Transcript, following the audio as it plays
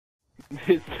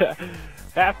It's a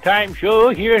halftime show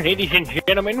here, ladies and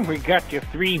gentlemen. We got your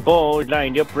 3 balls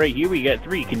lined up right here. We got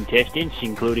 3 contestants,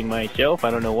 including myself.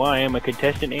 I don't know why I'm a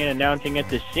contestant and announcing at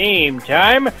the same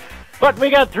time. But we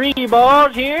got 3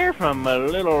 balls here from a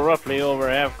little roughly over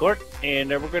half court. And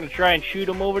we're going to try and shoot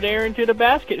them over there into the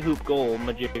basket hoop goal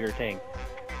majigger thing.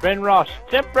 Friend Ross,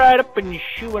 step right up and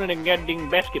shoot one of the goddamn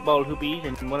basketball hoopies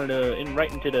and one of the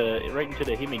right into the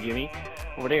himmy jimmy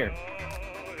over there.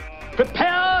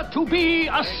 Prepare to be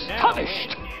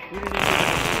astonished.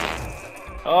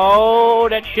 Oh,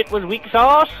 that shit was weak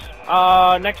sauce.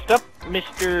 Next up,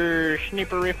 Mr.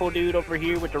 Sniper Rifle dude over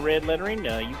here with the red lettering.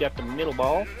 You got the middle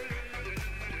ball.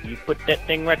 You put that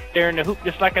thing right there in the hoop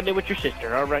just like I did with your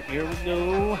sister. All right, here we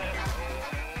go.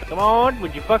 Come on,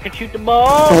 would you fucking shoot the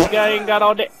ball? The guy ain't got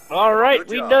all day. All right,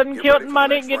 we done killed him. I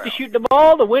didn't get to shoot the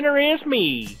ball. The winner is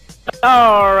me.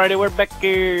 Alrighty, we're back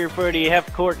here for the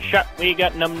half-court shot. We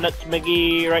got Numbnuts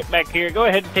McGee right back here. Go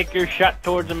ahead and take your shot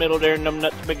towards the middle there,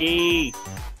 Numbnuts McGee.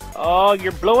 Oh,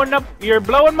 you're blowing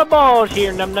my balls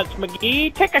here, Numbnuts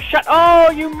McGee. Take a shot.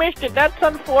 Oh, you missed it. That's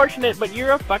unfortunate, but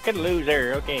you're a fucking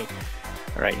loser. Okay.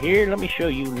 Alright, here, let me show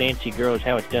you Nancy girls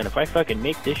how it's done. If I fucking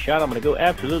make this shot, I'm gonna go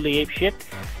absolutely ape shit.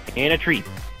 And a treat.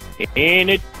 And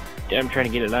it... I'm trying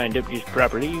to get it lined up just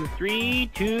properly. 3,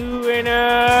 2, and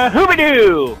a...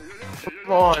 hoobie-doo!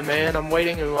 Come on, man. I'm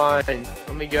waiting in line.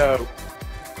 Let me go.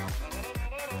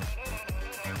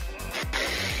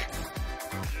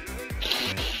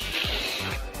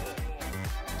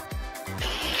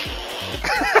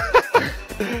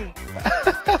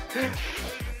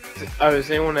 Oh,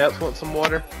 does anyone else want some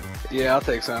water? Yeah, I'll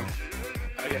take some.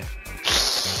 Okay.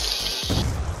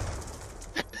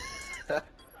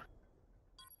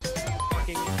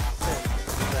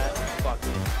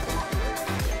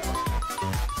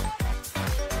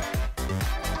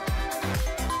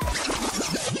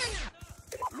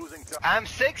 I'm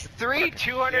 6'3",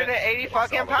 280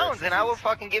 fucking pounds, and I will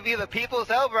fucking give you the people's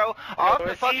elbow off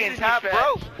the fucking top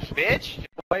rope, bitch.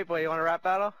 Wait, boy, you want a rap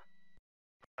battle?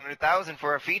 100,000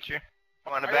 for a feature.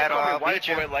 Want to battle our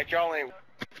feature? Like you're only...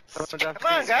 Come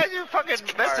on, guys, you're fucking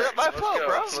messing up my flow,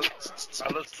 bro.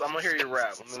 I'm gonna hear you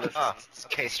rap.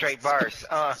 Okay, straight bars.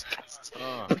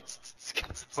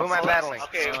 Who am I battling?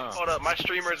 Okay, hold up. My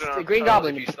streamers are on. Green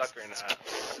Goblin. If you suck or not.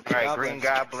 Alright, Green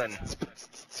Goblin.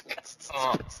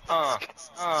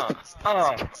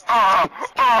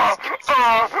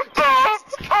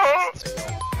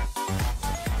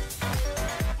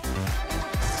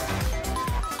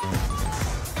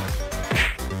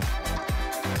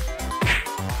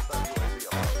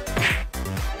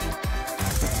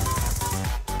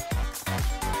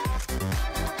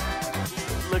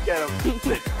 Look at him.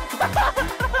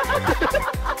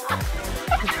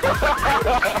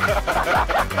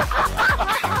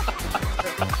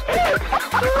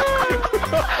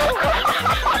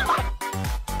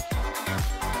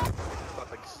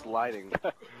 Like sliding.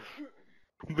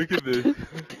 Look at this.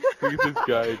 Look at this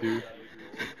guy, dude.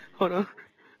 Hold on.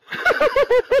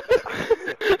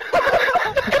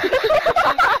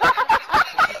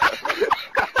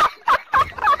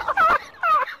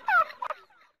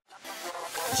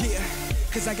 Yeah,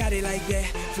 cause I got it like that.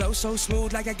 Flow so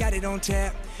smooth like I got it on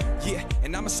tap. Yeah,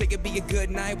 and I'ma say it be a good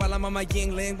night while I'm on my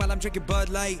Yingling, while I'm drinking Bud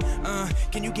Light.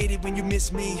 Can you get it when you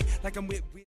miss me? Like I'm with